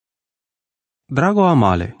Drago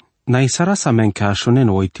amale, na isara sa men ka shonen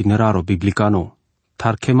o itineraro biblicano,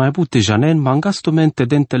 tar ke mai bute janen mangastumente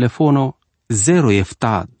den telefono 0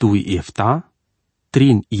 efta 2 efta,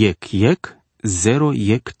 3 yek 0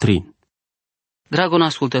 yek 3. Dragon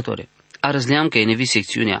ascultătore, arăzleam că e nevi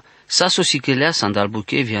secțiunea sa sosikilea sandal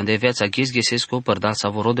buchevi ande viața gizgesesco părdal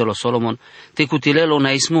savorodelo Solomon te cutilelo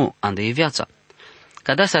naismu ande e viața.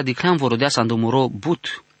 Cada sa diclam vorodea sandomuro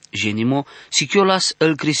but genimo sikiolas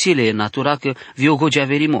el crisile natura că vio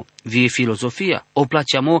gogeaverimo, vie filozofia, o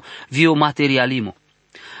placeamo vio materialimo.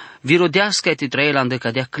 Virodeasca te traela ande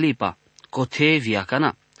cadea clipa, cote via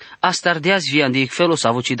cana. Astardeaz via ande icfelo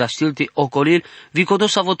savoci da stilti ocolil, vicodo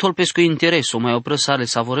savotol pesco intereso, mai oprăsare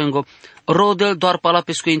savorengo, rodel doar pala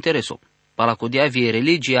pesco intereso. Pala codea vie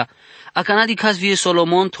religia, a canadi caz vie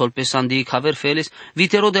Solomon tol pesandi haver feles,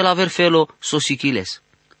 vitero de la verfelo sosichiles.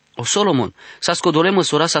 O Solomon, sa scodole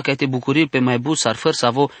măsura sa ca te bucuriri pe mai bus ar făr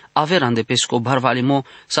savo averande pesco barvalimo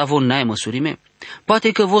savo nae măsurime.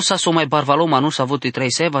 Poate că vos sa so mai barvalo manu savo te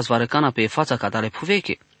traisai vas varecana pe fața catare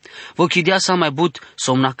puveche. Vă chidea sa mai but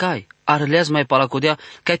somnacai, arleaz mai palacodea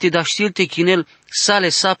ca te da știl te chinel sale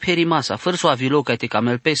sa perimasa, făr so avilo ca te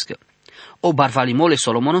camel pescă. O barvalimole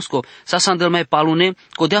Solomonosco sa sandel mai palune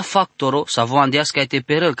codea factoro savo andeas ca te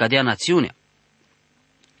perel ca dea națiunea.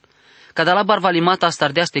 Cada la barvalimata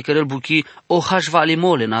astardeas te cărel buchi o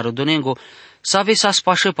hașvalimole na rodonengo, save sa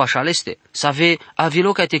spașă pașaleste, save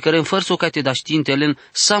avilo ca te cărem fărso ca te da știintelen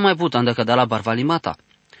sa mai butan de cada la barvalimata.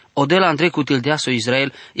 O de la Andrei cutildeaso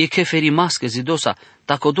Israel e cheferi mască zidosa,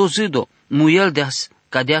 taco do zido, muiel deas,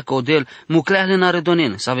 cadea că odel, mucleale na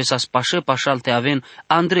redonen, save sa spașă pașal te aven,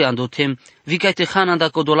 Andrei andotem, vicai te han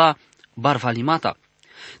andacodola barvalimata.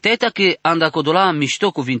 Teeta că andacodola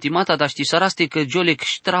mișto cuvintimata, dar ști saraste că giolec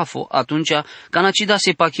ștrafo atunci, ca nacida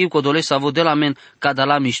se pachiu codole sa vodela men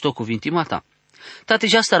cadala mișto cuvintimata. Tate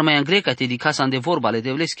jastar mai angre ca te dicasa ande vorba le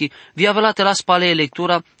devleschi, via velate la spale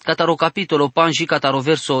lectura cataro capitolo 5 și cataro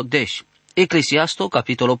verso 10. Eclesiasto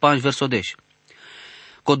capitolo 5 verso 10.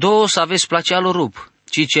 Codo să aveți placealo rup,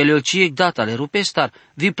 ci celio ciec datale rupestar,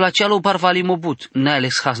 vi placealo barvalimo but,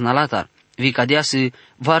 neales hasnalatar, vi cadea să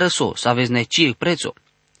va răso, să aveți neciec prețo.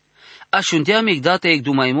 Așuntea mic date ec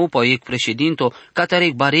dumaimo pa ec președinto,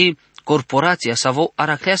 catarec barei, corporația savo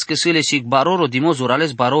araclească sâle și baroro dimozur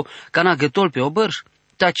ales baro cana gătol pe obărș,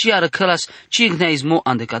 taci arăcălas cic neizmo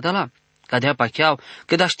ande cadala. Cadea pacheau,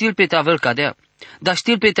 că da știl pe te avel cadea. Da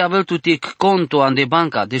știl pe te avel tutic conto ande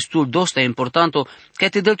banca, destul dosta importanto, că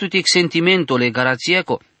te dă tutic sentimento le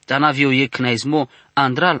garațieco, ta n'avio ec neizmo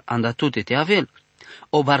andral andatute te avel.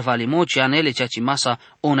 O barvalimo ci anele cea ci masa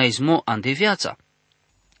o neizmo ande viața.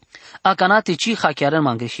 A canate ci hacchiarăn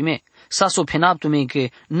mangreșime. Sa so penaptume că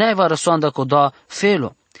neva răsoandă coda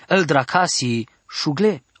felo, el dracasi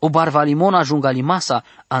șugle, o barvalimon ajungalimasa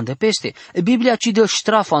ande peste. Biblia ci del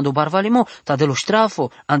strafo ando barvalimo, ta de lo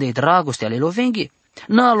strafo ande dragoste ale lovenghi.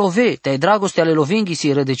 Na love, ta dragoste ale lovenghi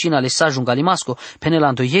si rădăcina ale sa ajungalimasco,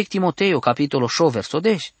 penelando iec Timoteo capitolo 6 verso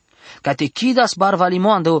 10. Ca te chidas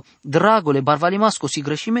barvalimo ando dragole barvalimasco si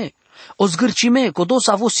grășime. O zgârcime, codos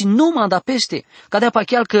avosi numa anda peste, ca de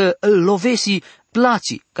apacheal că îl lovesi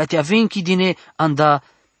placi, ca te avenchi dine anda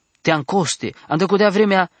te ancoste, anda codea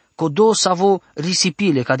vremea codos avo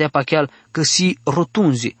risipile, ca de apacheal că si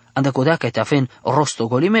rotunzi, anda codea ca te aven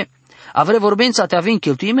rostogolime, avre vorbența te aven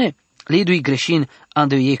cheltuime, lidui greșin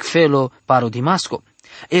anda iec felo paro dimasco.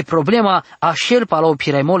 E problema așel pa la o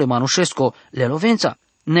piraimole manușesco le lovența,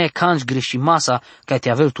 ne canci greșimasa ca te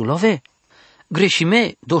avel tu love.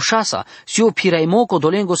 Greșime, doșasa, si o piraimo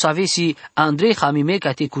codolengo să avesi Andrei hamime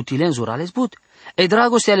ca te cutilen zurales but. E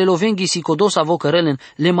dragoste ale lovenghi si codos avo cărelen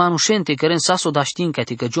le manușente căren saso da știn ca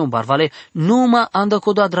te căgion barvale, numa anda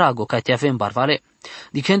coda drago ca te avem barvale.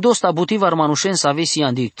 Dicendosta butivar manușen să avesi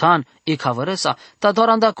andictan e cavărăsa, ta doar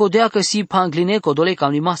anda codea că si pangline codole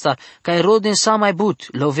cam limastar, ca eroden sa mai but,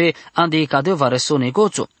 love ande e cadeva reso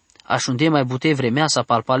negoțo. Așunde mai bute vremea sa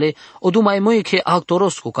palpale, o dumai moi che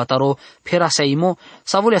actorosco cataro perasaimo,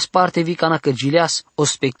 sa volea sparte vicana cărgileas o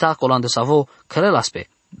spectacol ande savo cărelaspe.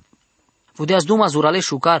 Vudeas duma zurale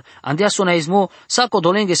șucar, andea sonaizmo, sa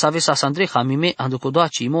codolenghe sa vesa sandre hamime ando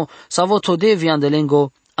codoacimo, sa vo todevi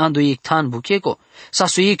andelengo ando ictan bucheco, sa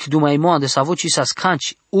suic dumaimo ande savo ci sa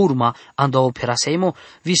scanci urma ando perasaimo,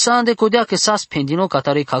 visa ande codea che sa spendino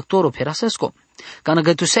catare cactoro perasesco. Cana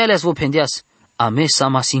gătusealeas vo pendeas, ame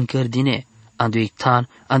sama sincărdine, ando ictan,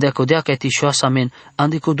 ande acodea ca tișoasa men,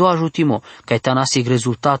 ande codo ajutimo, ca tanasic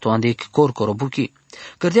rezultato, ande corcoro buchi.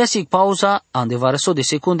 Cărdeasic pauza, ande varăso de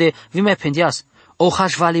secunde, vime pendeas, o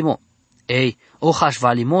hașvalimo. Ei, o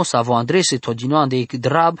hașvalimo, savo Andrei se todino, ande ic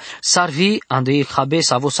drab, sarvi, ande ic habe,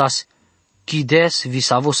 savo sas kides vi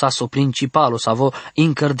savo saso principalo, savo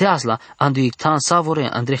incărdeazla, ande ictan savore,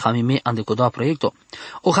 andre hamime, ande coda proiecto.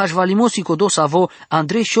 O hajvalimo si codo savo,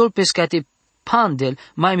 andre șol pescate pandel,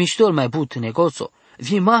 mai miștol mai but negoțo.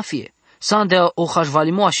 Vi mafie. Sandea o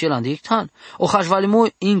hajvalimo așel ande ictan. O hajvalimo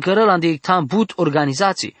incărăl ande ictan but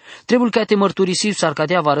organizații. Trebuie ca te mărturisiv s-ar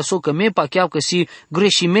cadea varăso că me pacheau că si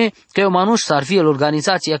greșime că eu manuș s-ar vie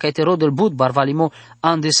l'organizația ca te rodel but barvalimo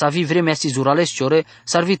ande s-a vi vremea si zurales ciore,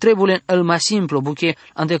 s-ar vi trebulen el mai simplu buche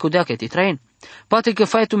ande cudea că te train. Poate că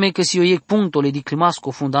fai tu me că si eu iec punctole di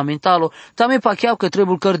climasco fundamentalo, ta me pacheau că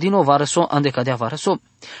trebuie cărdino varăso ande cadea varăso.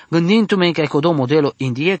 Gândindu-me că ai codo modelo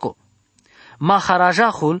indieco.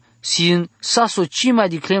 Maharajahul sin saso cima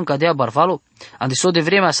di clem cadea barvalo, ande so de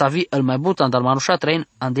vremea sa vi el mai but andal manușa train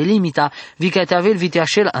ande limita, vi ca te avel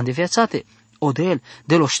viteașel ande viațate. O de el,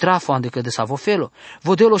 de lo strafo ande că de savo felo,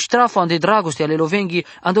 vo de lo strafo ande dragostea le lovenghi,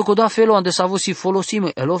 ande coda felo ande savo si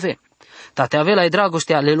folosime elove. Ta te avela e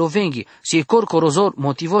dragostea le lovenghi, si e cor corozor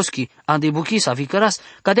motivoschi, ande buchi sa vi căras,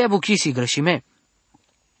 cadea buchi si greșime.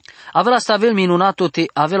 Avela stavel minunato te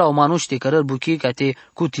avela o manuște cărăr buchi ca te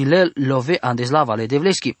cutilel love ande slava le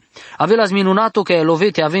devleschi. Avela minunato ca e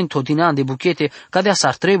love te avent totine ande buchete cadea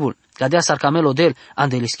sar trebul, cadea sar camelo del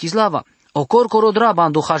ande le schislava. O corcoro draba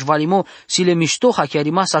ando hajvalimo si le miștoha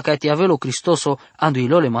chiarimasa ca te avelo Cristoso ando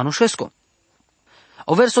ilole manușesco.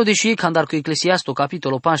 O verso de și candar cu Eclesiasto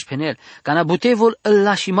capitolo 15 nel, cana butevol îl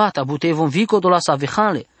lașimata butevon vico dola sa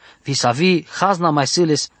vehanle, visavi hazna mai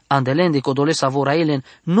siles andelende codole savorailen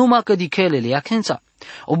numai că dichelele iacența.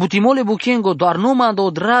 O butimole buchengo doar numai ando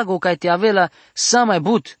drago ca te avela sa mai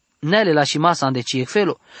but nele lașimasa ande ciec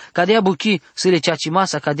felo, cadea buchi să le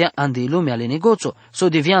ceacimasa cadea ande lumea le negoțo, so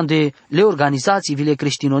devian de le organizații vile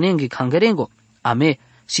creștinonenghe cangerengo. Ame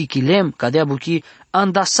si chilem cadea buchi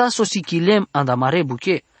anda saso si chilem anda mare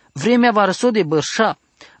buche. Vremea va răso de bărșa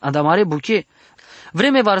anda mare buche.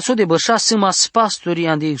 Vremea va răso de bărșa sâma spastorii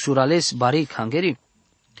ande exurales baric hangeri.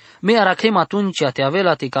 Me arachem atunci te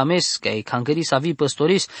avela te cames că ai hangeri să vii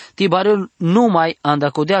păstoris, ti barel numai anda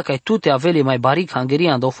codea că tu te avele mai baric hangeri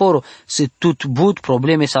anda oforo, să tut bud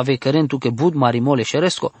probleme să ave cărentu că bud marimole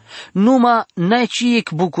șeresco. Numai n-ai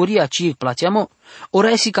ciec bucuria ciec placeamo.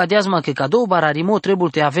 Ora si cadeazma că cadou bararimo trebuie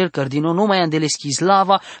te avel cărdino numai andele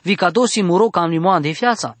schislava, vi cadou si muro cam limo ande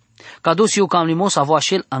fiața. Cadou si eu cam limo să avo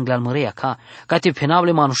așel anglalmăreia ca te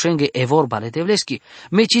penable manușenge e vorba le devleschi.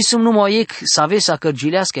 Meci sunt numai ec să ave să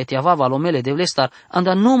cărgilească te ava valomele devlestar,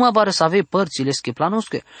 anda numai vară să ave părțile sche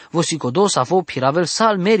planosche, vosi codou să avo piravel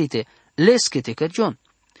sal merite, lesche te cărgion.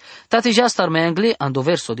 Tate jastar mai angle ando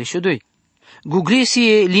verso de șudui.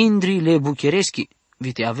 Gugresie lindri le buchereschi.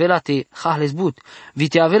 Vite avela te hales but,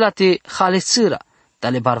 vite avela te hales țâra,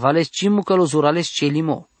 dar le barvales cimucălo zurales ce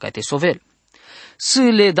limo, ca te sovel. Să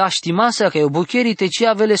le da știmasa că eu bucherii te ce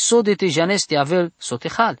avele sode te janes te avel sote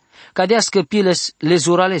hal, ca dea scăpiles le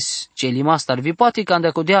zurales ce limastar vi poate ca ande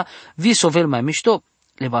codea vi sovel mai mișto,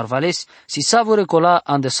 le barvales si savore cola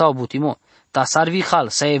ande sau butimo, ta sarvi hal,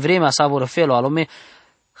 sa e vremea savore felo alome,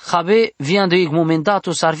 habe vi ande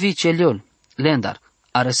momentatul sarvi celiol, lendar.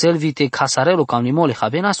 Arăsălvite casarelu cam limole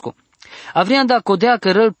habenasco. Avrianda codea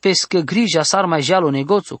că răl pescă grija sar mai jalo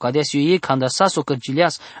negoțu, cadea si eu e canda saso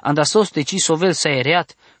cărgilias, anda sos te ci sovel sa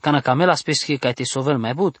ereat, cana camela spesche ca te sovel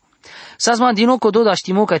mai but. Sazman dino codo da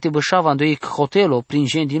știmo ca te bășava andoic hotelo, prin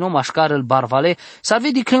gen dino mașcarel barvale, s-ar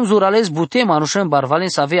vedi crem zurales bute manușen barvalen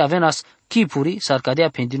să ave avenas chipuri, s-ar cadea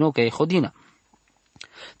pendino ca e hodina.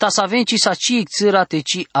 Ta să avem ci sa ciic țâra te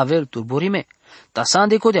ci avel turburime. Ta s-a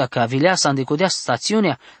îndecodea, că avilea s-a îndecodea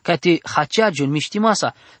stațiunea, ca te haceagiul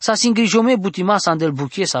miștimasa, s-a singrijome butimasa andel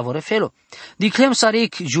buchie sa vorefelo. Diclem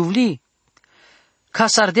s-arec juvli, ca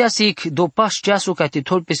s-ar dea să-ic dopaș ceasul ca te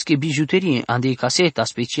tolpesche bijuterie, andei caseta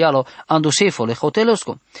specialo, andosefole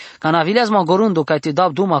hotelosco. Ca n-avileaz magorândo ca te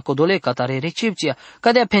dau duma codole ca tare recepția,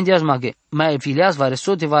 ca de-a pendeaz maghe, mai avileaz va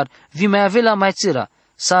resotevar, vi mai avela mai țâra,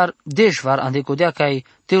 s-ar deșvar andecodea ca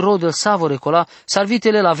te rodel savore cola, s-ar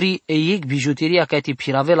vitele la vri e iec bijuteria ca te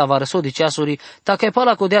piravela va răso de ceasuri, ta ca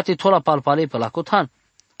pala codea te tola palpale pe la cotan.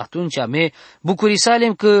 Atunci me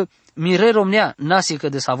bucurisalem că mire romnea nasi că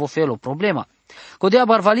de savo felo problema. Codea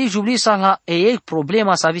barvali jubli sa la e iec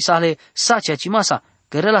problema sa visale sacea cimasa,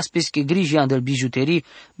 că rela spesche griji andel bijuterii,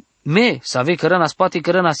 me sa ve cărăna spate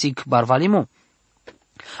cărăna sic barvalimo.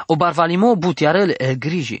 O barvalimo butiarele e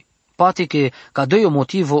griji. Poate că ca doi o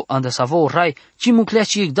motivo anda savo rai, ci muclea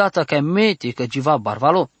ci data ca mete că giva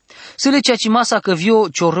barvalo. Să le cea ci masa că vio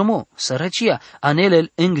ciorămo, sărăcia,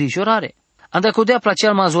 anele îngrijorare. Anda codea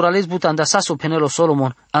placeal mazurales but anda saso penelo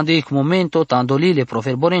Solomon, anda ec momento tandolile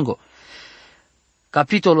proverborengo.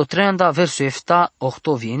 Capitolo 30, verso 7,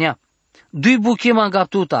 8 vienea. Dui buche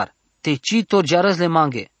mangaptutar, te ci torgiarăz le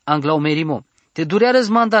mange, anglau merimo. Te durearăz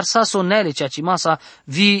mandar saso nele ceaci masa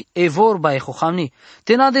vi e vorba e hohamni.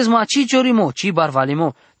 Te nades ma ci ciorimo, ci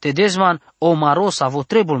barvalimo, te desman o maro savo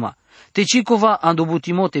trebulma. Te ci cova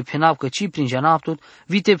andobutimo te penab că ci prin janaptut,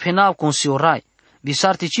 vi te penab con siorai. Vi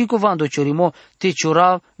sarti ci cova ando ciorimo, te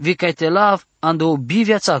ciorav, vi cai te lav, ando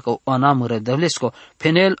biviața că o anam rădăvlesco,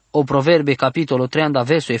 penel o proverbe capitolo 3 anda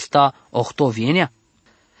verso efta 8 vienia.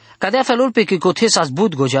 Cadea felul pe că cotesas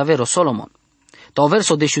bud gojavero Solomon. Ta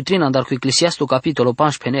verso de șutrin andar cu Eclesiastul capitolo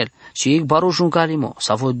 5 penel, și ec baro jungalimo,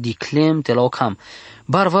 savo diclem te la ocam.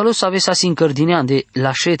 Barvalo save sa sincărdinean de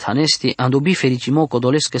lașet haneste, andobi fericimo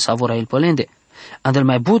codolesc savora el pălende. Andel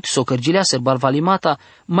mai bud so cărgilea ser barvalimata,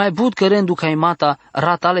 mai bud cărendu caimata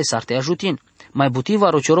ratale s-ar te ajutin. Mai butiva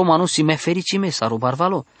rocioro manusi me fericime saro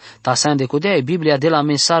barvalo. Ta sa îndecodea e Biblia de la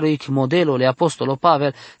mesaroic modelo le apostolo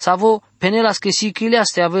Pavel, savo penela scesi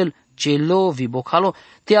chileaste avel celo vi bocalo,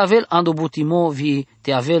 te avel andobutimo vi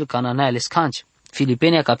te avel cananaele scanci.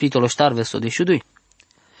 Filipenia capitolo 4 verso 22.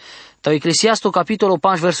 Ta Eclesiastul capitolo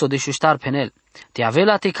 5 verso 24 penel. Te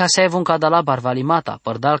avela te casaevon cadala barvalimata,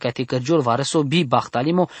 părdal ca te cărgiol varăso bi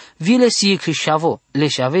bachtalimo, vile si eclișavo, le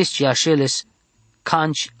șaves ci așeles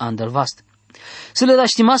canci andălvast. Să le da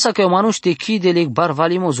știmasa că o manuș te chidelec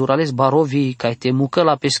barvalimo zurales barovi, ca te mucă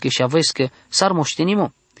la pescă și avescă sar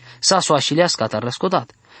moștenimo. Sa so așilească tar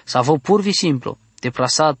răscodat. Sa vă purvi simplu, te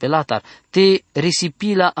plasat pe latar, te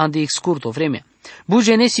risipila ande excurt o vreme.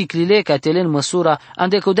 Bugenesi clile ca te len măsura,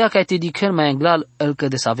 ande codea ca te dicăl mai englal el că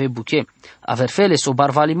de să ave buche. Averfele so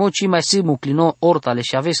barvalimo ci mai se muclino ortale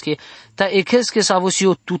și avesche, ta echesche să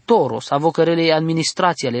avosio tutoro, să avocărele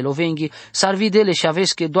administrația le lovenghi, sarvidele și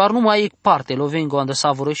avesche doar numai ec parte lovengo ande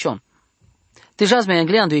savorășon. Tejas mai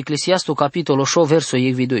engleando Eclesiastul capitolo 6 verso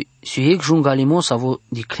ec vidui. Si ec jungalimo savo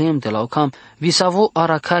diclem te la ocam, vi savo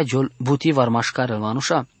aracagiol butivar mașcarel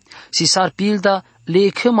manușa. Si sar pilda le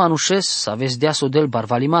că manușes să vezi deaso del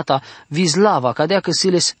barvalimata, vizlava cadea că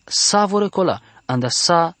siles savore cola, anda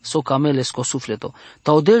sa so cameles co sufleto.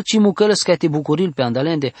 Tau del ci mucăles ca te bucuril pe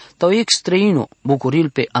andalende, tau ec străino bucuril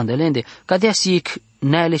pe andalende, cadea si ec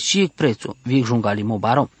neales ci ec prețu, vi jungalimo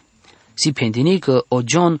baro. Si pendini că o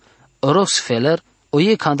John Rockefeller o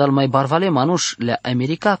e candal mai barvale manuș le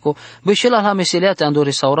Americaco, bășela la meseleate ando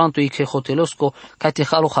restaurantul ic hotelosco ca te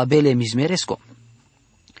halo habele mizmeresco.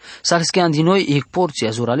 Sarskean din noi ec porția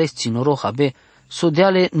zurales ținoro habe,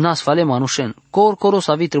 sodeale nasfale manușen, coro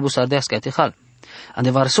savi trebuie să ardească te hal.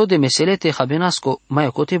 Andevar so de meselete habenasco mai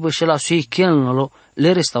ocote bășela sui chelnolo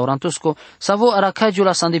le restaurantosco, savo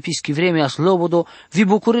aracagiula sandepischi vremea slobodo, vi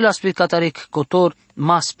bucurila specatarec cotor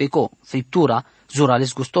mas peco, friptura,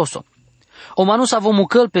 zurales gustoso. O manus avo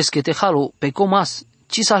mucăl pesche tehalu peco mas,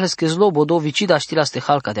 ci sales que slobodo vicida știlas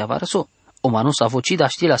tehal ca de avarăso. O manus avo cida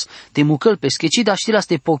știlas te mucăl pesche cida știlas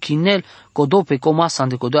te pochinel codo peco mas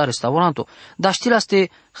andecodea restauranto, da știlas te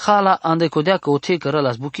hala andecodea că o te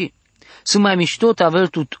cărălas buchi. Sunt mai mișto te avel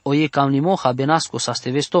tut o e cam limo habenasco sa ste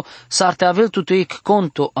vesto, s-ar te avel tut o e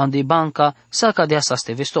conto ande banca sa cadea sa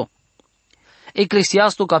ste vesto.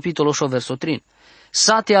 Eclesiastul capitolo 6 verso 3.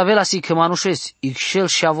 Sa te avela si că manușezi, ixel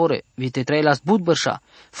și avore, vi te trailas bud bărșa,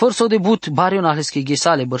 forso de but barion ales că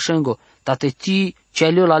ghesale bărșengo, tate ti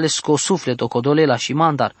cealiol ales co sufleto codolela și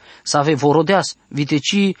mandar, să ave vorodeas, vi te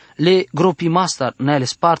ci le gropi mastar, ne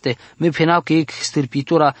ales parte, me penau că ec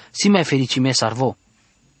stârpitura, si mai fericime sarvo.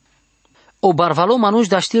 O barvalo manuș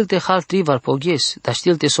da știlte hal trivar poghes, da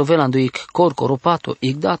știlte sovelando ec cor coropato,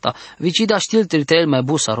 ec data, vici da știlte trail mai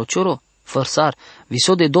busa rocioro. Fărsar,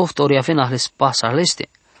 viso de doftori aven ahles pasarleste,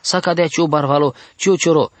 sa cadea cio barvalo, cio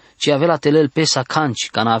cioro, ci avela telel pesa canci,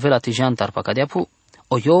 ca na avela te jantar pa cadea pu.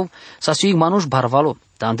 O iov, sa suig manuș barvalo,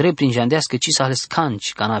 da îndrept prin jandească ci sa ahles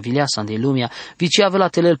canci, ca na vileasa de lumea, vici avela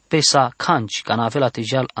telel pesa canci, ca na avela te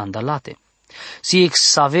jal andalate. Si ex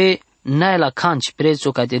save n-ai la canci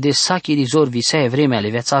prețul ca te de sachirizor visea vremea le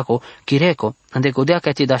viațaco, chireco, îndecodea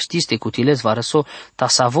ca te da știste cu tilez varăso, ta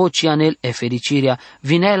savo cianel e fericirea,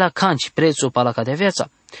 vinea la canci prețul pa la ca de viața.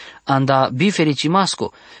 Anda bi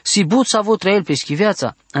fericimasco, si but savo trael pe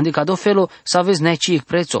schiviața, andecado felo să vezi n-ai ciec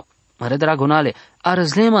prețul. Mare dragonale, a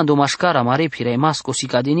răzlema do mașcara mare pirei masco si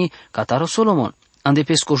cadeni cataro Solomon. Ande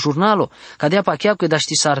pesco jurnalo, cadea pa chiar că da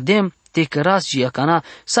ști sardem, te căras giacana,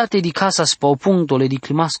 sa te di casa spau punctole di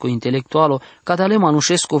climasco intelectualo, cadale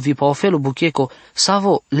manușesco vi pa ofelu bucheco,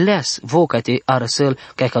 savo les vocate arăsăl,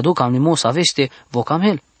 ca cadu cam limos avește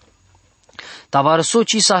vocamel. Tavarăso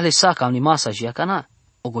ci sa lesa cam limasa giacana,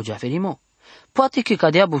 o gojaferimo. Poate că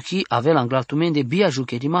cadea buchi avea la înglaltumen de bia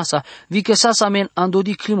jucherimasa, vi că sa men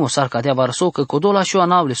andodi climos ar cadea varăso că codola și o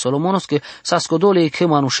anavle solomonoscă, sa scodole că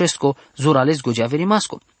manușesco zurales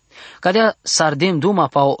gojafermasco. Cadea sardem duma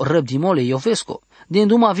pao răbdimole Iovesco, din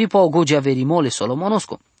duma vi pao gogea verimole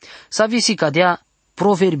Solomonosco. Sa visi cadea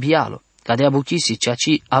proverbialo, cadea buchisi,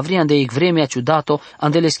 ceaci avrian de ec vremea ciudato,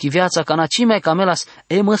 andele schiviața ca na cimai camelas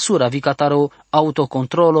e măsura vi cataro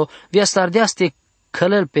autocontrolo, via stardeaste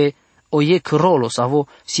călel pe o ec rolo savo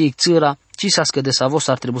si ec țâra, ci sa scăde savo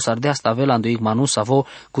s-ar trebu sardeasta avela ando ec manu savo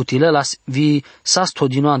cutilelas vi sa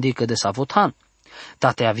stodino andică de savotan.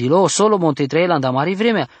 Tate avilo Solomon te trăiela în damari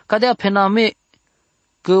vremea, cadea pename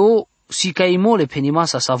că o si ca imole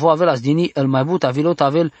penimasa savo avelas dini el mai but avilo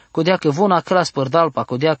tavel codea că vona clas părdalpa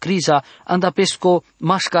codea criza anda pesco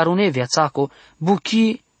mașcarune viațaco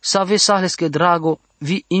buchi save sahles că drago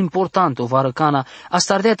vi importanto varăcana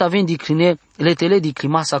astardeata vendi crine letele di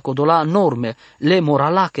climasa codola norme le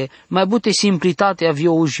moralache mai bute simplitatea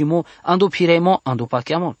vio ujimo ando piremo ando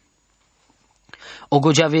pachiamo. O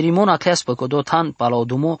gogea verimona cleaspă codotan pala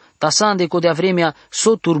odumo, tasande codea vremea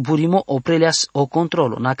so turburimo o preleas o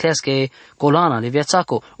controlo, na clească e colana le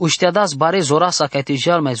viațaco, uștea das bare zorasa ca te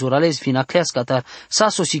jal mai zoralez fina clească tar,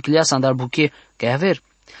 saso si cleasa andal buche, ca aver.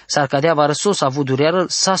 S-ar cadea varăsos avut dureară,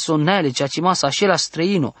 saso neale cea cimasa așela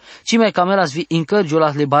străino, ci mai camelas vi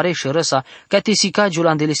incărgiulat le bare și răsa, ca te sicagiul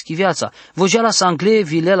andele schiviața, vogeala sangle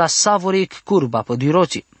vilela savorec curba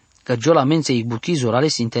păduiroții. Că giola mențe i buchi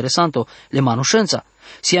zorales interesanto le manușența,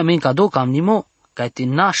 si amen cadou cam nimo, ca te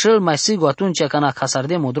nașel mai sigur atunci ca na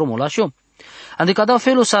casardemo dromul la șo. Adică da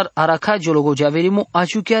felul s-ar aracagiolo gogeaverimo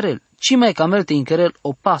aciu chiarel, ci mai camel te incărel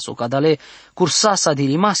o paso cadale cursasa di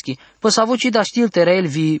limaschi, păs avoci da știl terel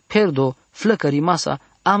vi perdo flăcări masa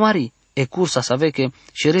amari e cursa sa veche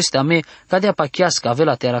și reste a me cadea pachiasca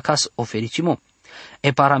avela te aracas o fericimo.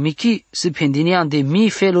 E paramichi si pendinian de mii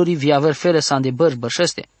feluri vi aver fele san de bărși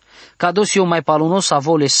bărșeste. Cados eu mai palunos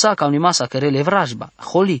avole sa ca unimasa cărele vrajba,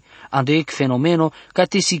 holi, andoic fenomeno, ca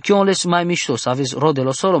te sichionles mai mișto, să aveți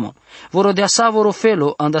rodelo Solomon. Vorodea savoro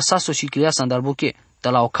felo, anda saso și cliasa andal buche, de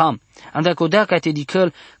la ocam, anda codea ca te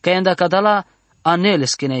dicăl, ca anda cadala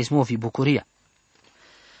aneles că ne-ai smovi bucuria.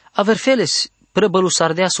 Aver feles, prăbălu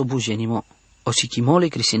sardea so bujenimo, o sichimole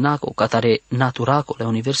crisinaco, catare naturaco le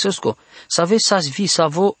universesco, să aveți sas vi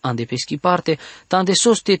savo, ande peschi parte, tande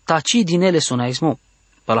soste taci din ele sonaismo.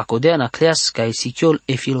 Pala codeana cleas ca e sichiol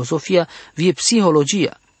e filosofia vie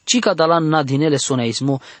psihologia, cica dalan na dinele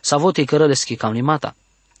sonaismo sa vote cărăleschi cam limata.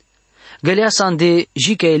 Găleasa ande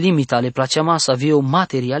jica e limita le placea masa vie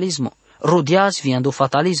materialismo, rodeaz viando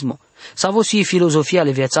fatalismo, sa vosi filosofia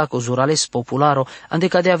le viațaco zurales popularo, ande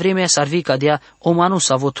cadea vremea sarvi cadea o manu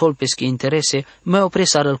sa votol pesche interese, mai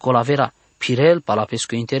opresar el colavera, pirel pala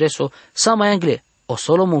pesco intereso, sa mai angle, o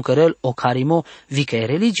Solomon cărel o carimo vica e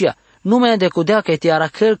religia, numai de codea că te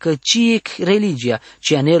aracăl că ciec religia,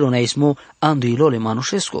 ci anelo naismo anduilole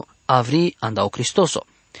manușesco, avri andau Cristoso.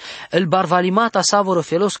 El barvalimata savoro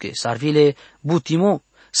felosche, sarvile butimo,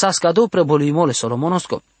 sa scadou prebolimole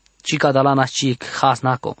Solomonosco, ci cadalana ciec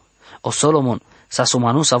hasnaco. O Solomon, sa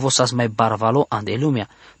sumanu sa vosas mai barvalo ande lumea,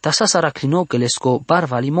 ta sa saraclino că lesco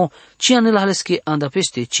barvalimo, ci anelhalesche anda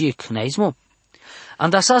peste ciec naismo.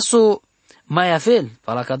 Anda saso mai avel,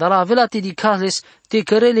 pala cadala avela te dicales te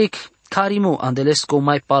cărelec carimo andelesco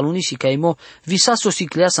mai palunisi caimo visaso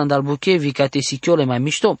sicleasa andal buchevi ca te sichiole mai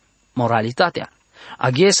mișto, moralitatea.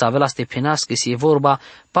 Aghes avela ste penască si e vorba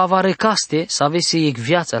pavarecaste să avese ec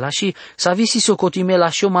viața la și să avisi socotime la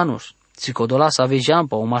și o manus. Si codola să ave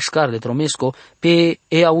jampa o mașcar de tromesco pe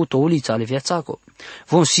e auto ulița le viațaco.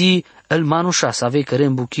 Vom si el manușa să ave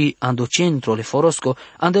cărem buchi ando centro le forosco,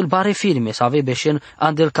 andel bare firme să ave beșen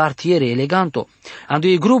andel cartiere eleganto, ando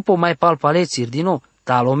e grupo mai palpalețir din nou,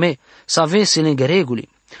 talome, să avese lângă reguli,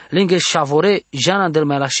 lângă șavore, jana del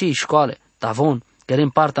mai la și școale, tavon, care în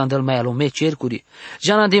partea andel mai alome cercuri,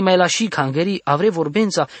 jana de mai la și cangării, avre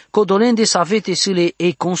vorbența, codolende să avete sile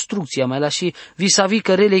e construcția mai la și, visavi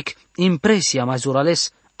cărelec impresia mai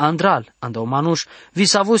zurales, andral, andau manuș,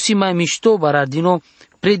 visavosi mai mișto barardino,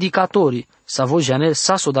 predicatorii, să vo janel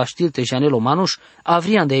saso da știlte janelo manuș,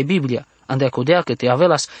 avrian de e Biblia, ande codea că te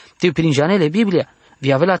avelas, te prin janele Biblia,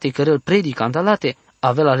 vi avela te cărel predic andalate,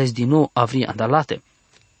 avela les din nou avri andalate.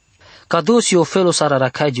 Cadosi o felo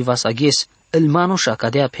sararacai givas aghes, el manușa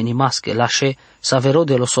cadea penimasche lașe, sa vero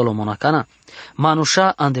de lo Solomonacana,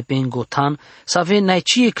 manușa ande pe îngotan, sa ve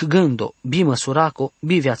naiciec gândo, bi măsuraco,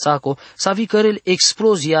 bi viațaco, sa vi cărel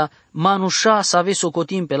explozia, manușa sa ve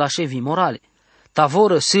socotim pe lașe vi morale. Ta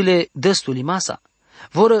voră sile destuli masa,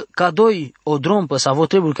 voră ca doi o drompă sa vo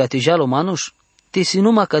trebul ca te jalo manuș, te si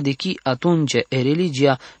numa ca de chi atunci e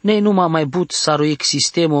religia, ne numa mai but saroiec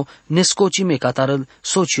sistemo, nescocime catarăl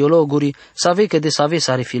sociologuri, sa ve că de sa ve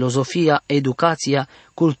sare filozofia, educația,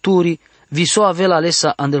 culturii, viso avela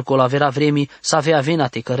lesa andel colavera vremi, sa avea avena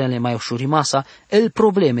te cărele mai ușuri masa, el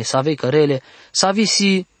probleme sa avea cărele, sa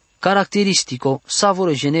avisi caracteristico, sa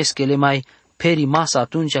vor genesche le mai peri masa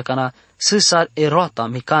atunci cana săsar erota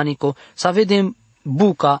mecanico, sa vedem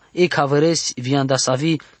buca e cavăresi vianda sa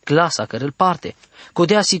vi clasa cărel parte.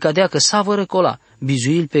 Codea si cadea că sa vă răcola,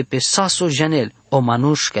 bizuil pe saso janel, o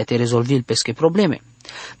manuș ca te rezolvil pesche probleme.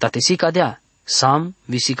 Tate si cadea, sam,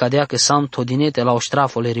 visi cadea că sam todinete la o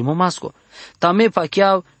ștrafole rimomasco. Tame pa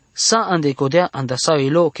chiau sa ande codea andasau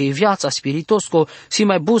ilo că e viața spiritosco si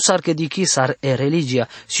mai busar că dichisar e religia,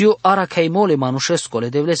 si o ara caimole manușescole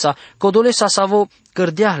devlesa, codolesa savo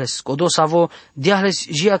cărdeahles, codosavo diahles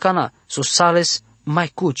jiacana, susales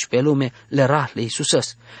mai cuci pe lume le rahle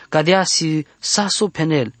Iisusăs. Cadea si saso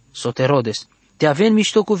penel, soterodes. Te aven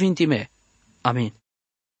mișto cuvinti me. Amin.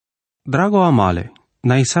 Drago amale,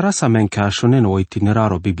 nai sarasa menca ashonen o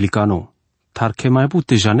itineraro biblicano, tar che mai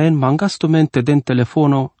bute janen mangastomente den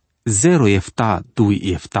telefono 0 efta 2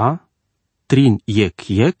 efta, trin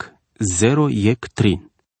yek 0 yek trin.